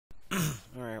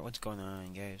Paert. What's going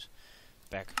on, guys?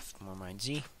 Back with more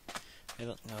DayZ. I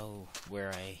don't know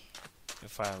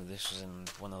if this was in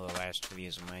one of the last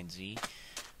videos of DayZ.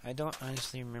 I don't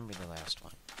honestly remember the last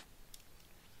one.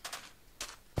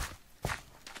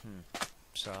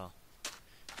 So,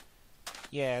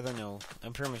 yeah, I don't know.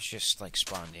 I'm pretty much just like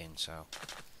spawned in, so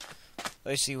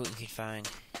let's see what we can find.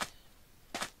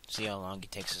 See how long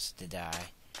it takes us to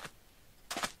die.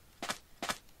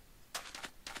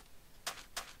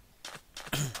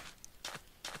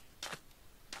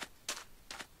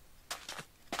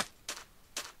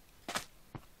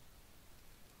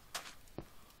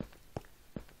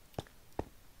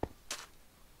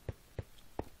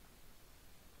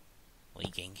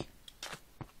 Leaking.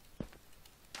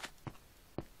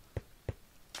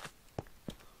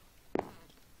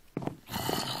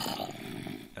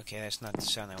 Okay, that's not the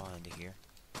sound I wanted to hear.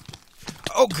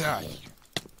 Oh god!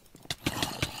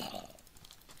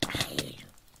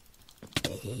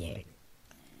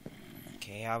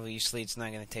 Okay, obviously it's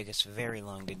not going to take us very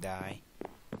long to die.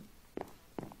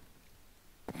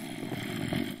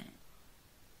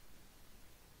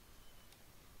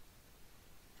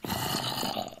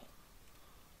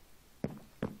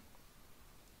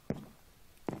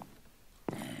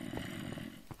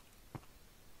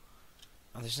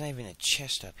 Oh, there's not even a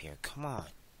chest up here. Come on.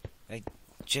 I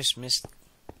just missed...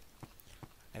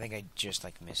 I think I just,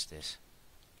 like, missed this.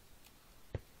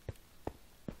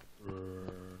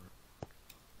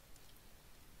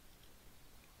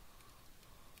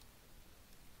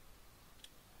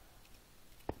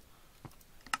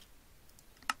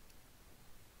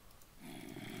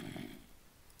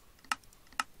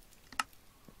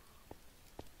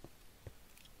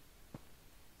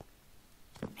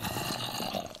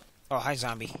 Oh, hi,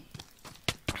 zombie.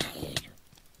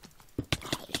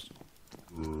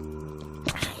 Oh,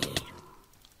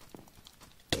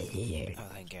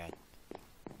 thank God.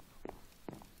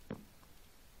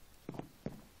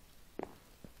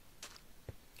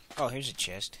 Oh, here's a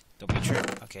chest. Don't be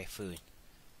tripped. Okay, food.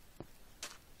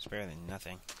 It's better than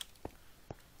nothing.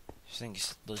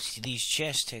 These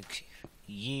chests take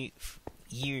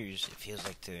years, it feels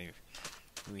like, to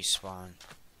respawn.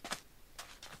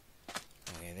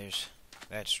 Okay, there's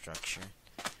that structure.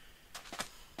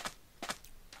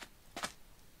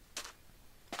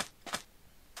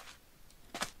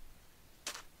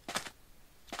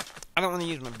 I don't want to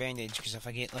use my bandage because if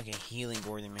I get like a healing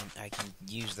ornament, I can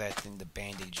use that in the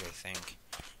bandage, I think.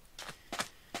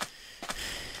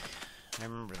 I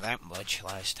remember that much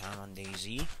last time on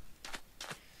DayZ.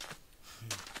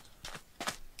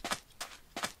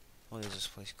 What is this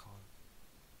place called?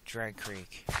 Dry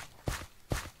Creek.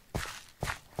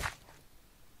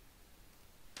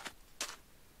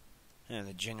 Yeah,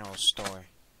 the general store.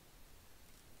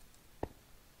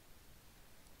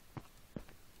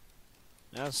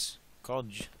 That's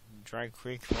called Dry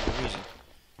Creek for a reason.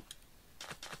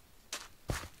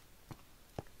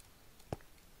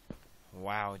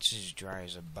 Wow, it's as dry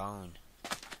as a bone.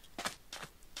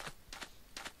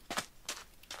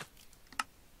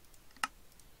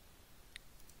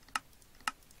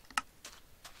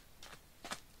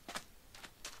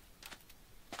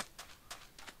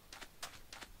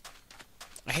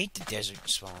 I hate the desert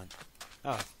spawn.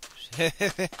 Oh,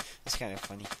 that's kind of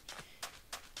funny.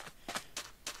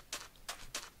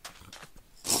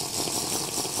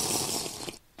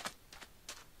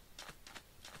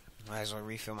 Might as well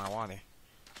refill my water.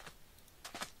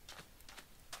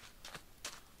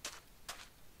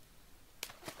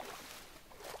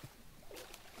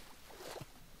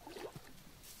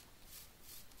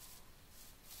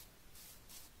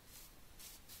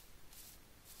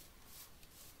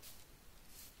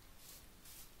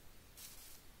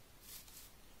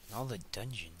 All the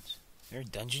dungeons. There are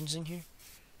dungeons in here?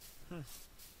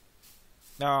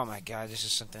 Oh my god, this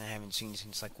is something I haven't seen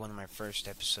since like one of my first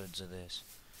episodes of this.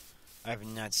 I have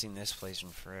not seen this place in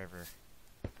forever.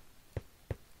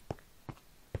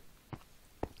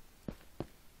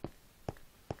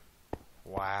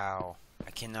 Wow. I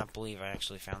cannot believe I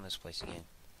actually found this place again.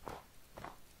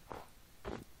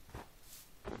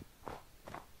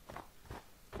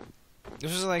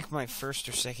 This was like my first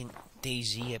or second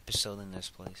DayZ episode in this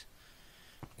place.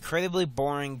 Incredibly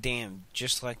boring dam,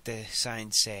 just like the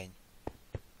sign said.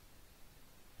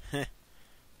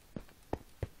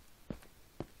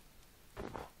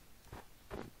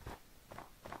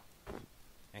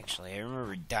 Actually, I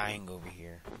remember dying over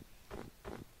here.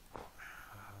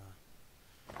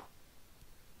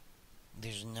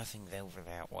 There's nothing over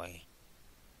that way.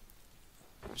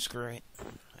 Screw it.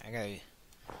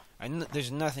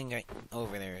 There's nothing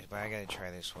over there, but I gotta try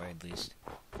this way at least.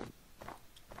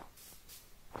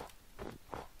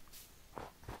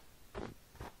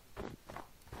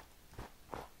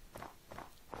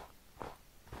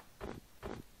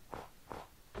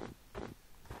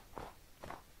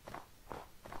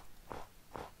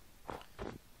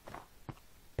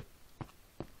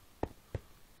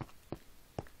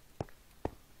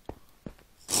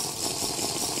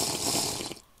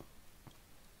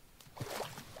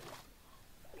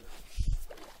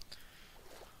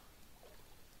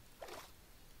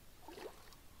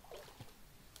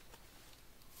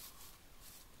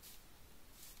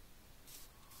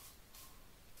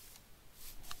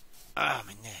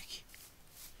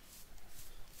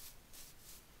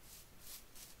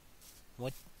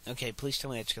 Okay, please tell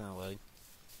me it's gonna load.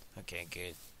 Okay,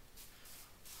 good.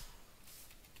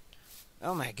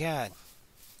 Oh my god.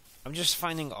 I'm just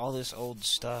finding all this old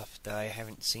stuff that I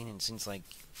haven't seen in since, like,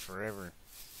 forever.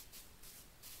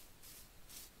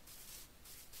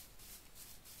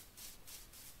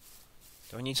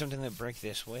 Do I need something to break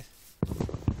this with?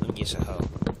 Let me guess, a hoe.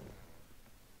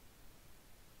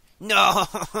 No!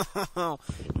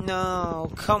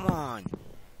 No, come on!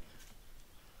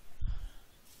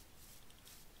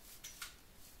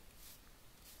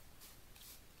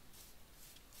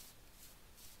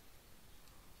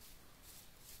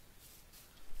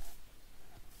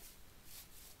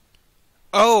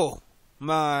 Oh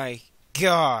my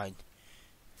god!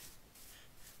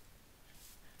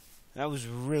 That was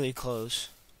really close.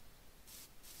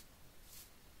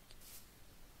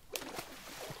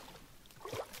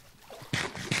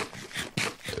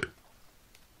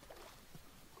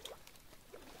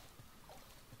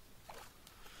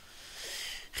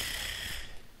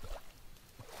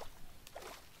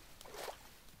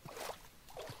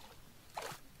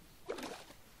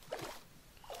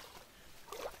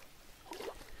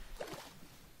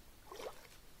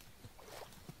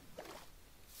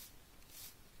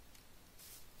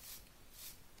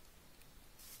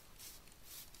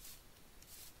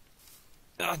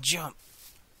 Oh, jump!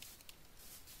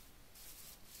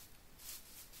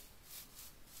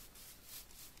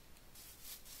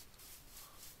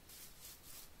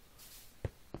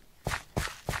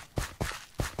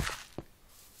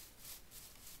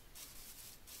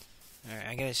 Alright,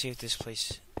 I gotta see if this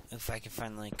place, if I can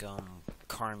find, like,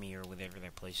 Carmi or whatever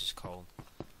that place is called.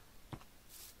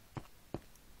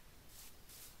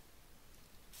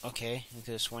 Okay, I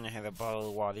could have sworn I had a bottle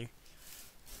of water.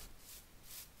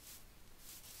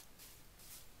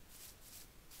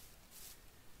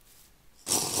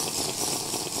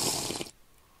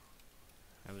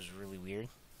 That was really weird.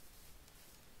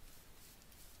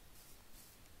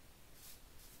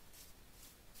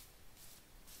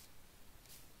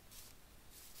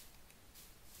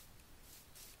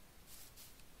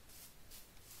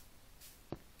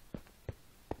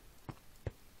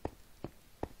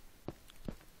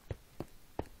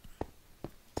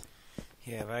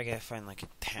 Yeah, but I gotta find like a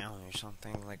town or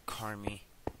something like Carmi,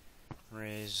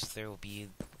 whereas there will be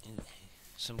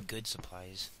some good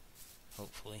supplies,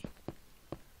 hopefully.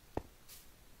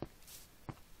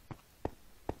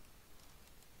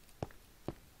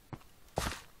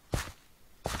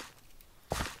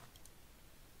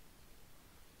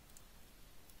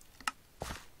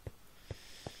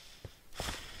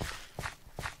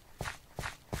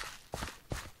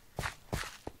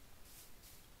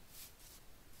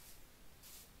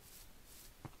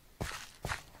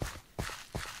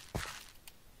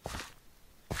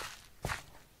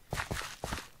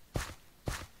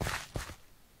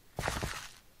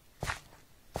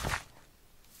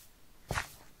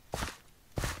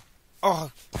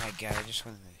 Oh my god, I just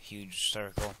went in a huge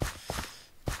circle.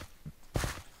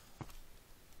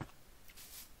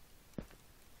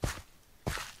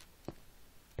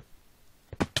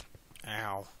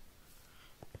 Ow.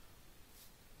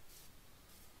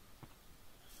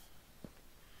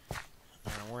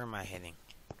 Where am I heading?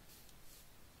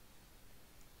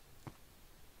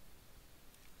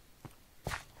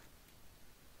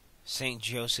 St.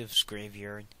 Joseph's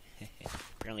Graveyard.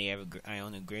 Apparently I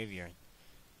own a graveyard.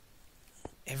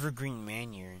 Evergreen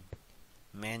Manor.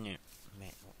 Okay.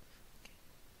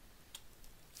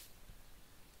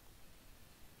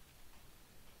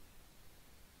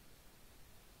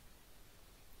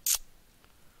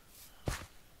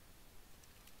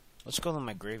 Let's go to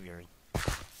my graveyard.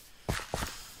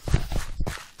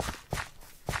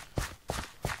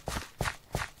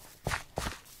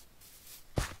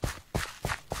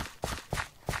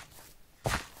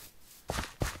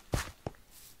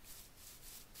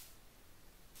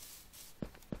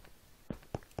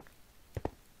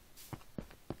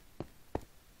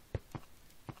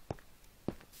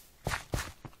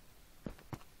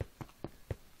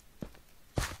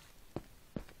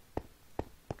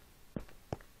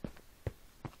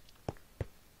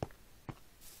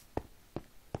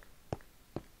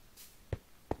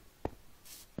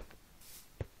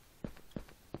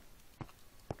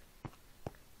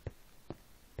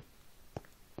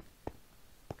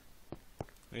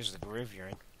 There's the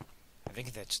graveyard. I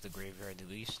think that's the graveyard at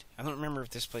least. I don't remember if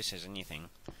this place has anything,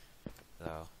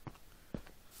 though. I'm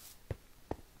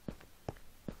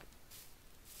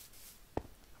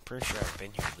pretty sure I've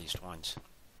been here at least once.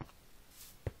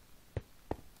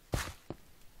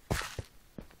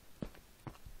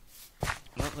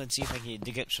 Well, let's see if I can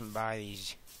dig up some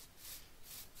bodies.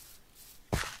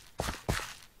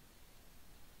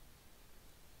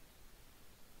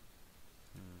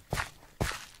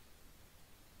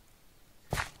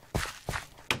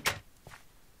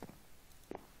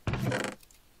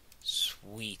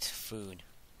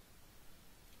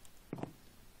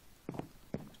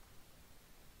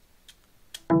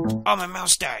 Oh, my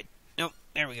mouse died. Nope,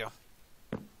 there we go.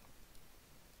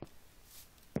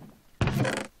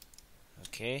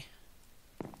 Okay.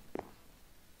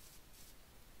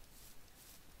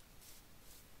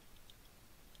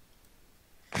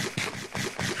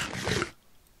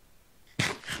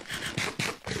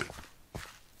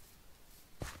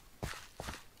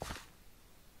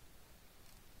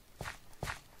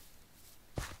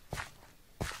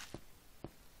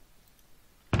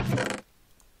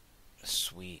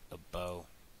 Sweet, a bow.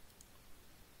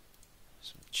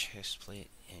 Some chest plate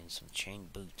and some chain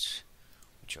boots,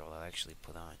 which I'll actually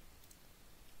put on.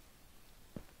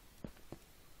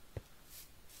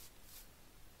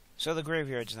 So the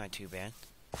graveyard's not too bad.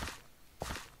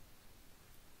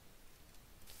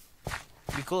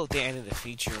 It'd be cool if they added a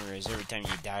feature whereas every time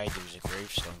you died there was a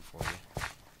gravestone for you.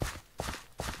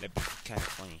 That'd be kind of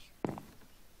funny.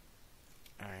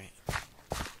 Alright.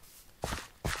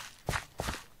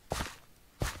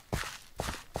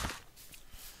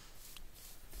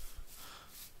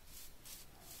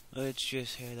 Let's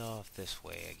just head off this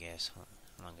way, I guess.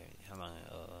 How long,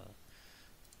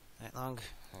 that long?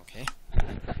 Okay.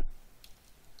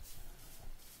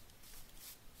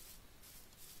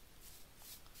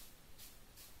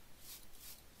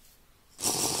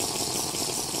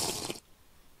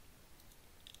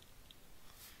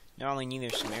 Now all I need are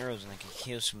some arrows and I can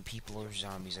kill some people or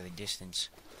zombies at a distance.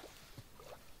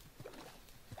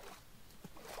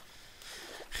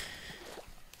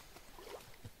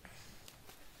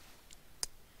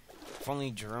 If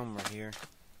only Jerome were here.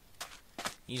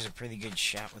 He's a pretty good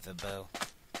shot with a bow.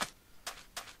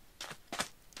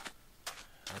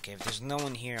 Okay, if there's no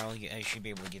one here, I should be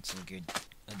able to get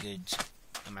a good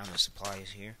amount of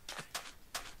supplies here.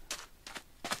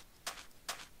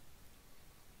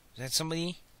 Is that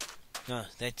somebody? No,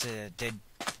 that's a dead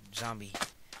zombie.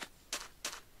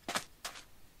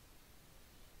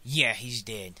 Yeah, he's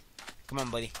dead. Come on,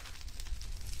 buddy.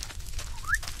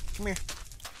 Come here.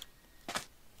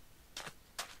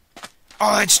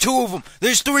 Oh, that's 2 of them.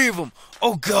 There's 3 of them.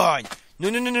 Oh, God.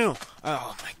 No, no, no, no.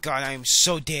 Oh, my God. I am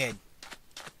so dead.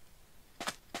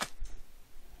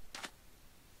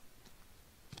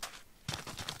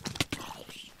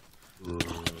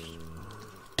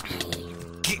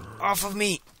 Get off of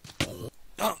me.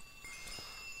 Oh.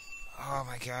 Oh,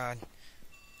 my God.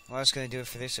 Well, that's going to do it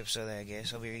for this episode, I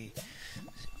guess. I'll be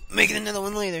making another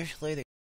one later.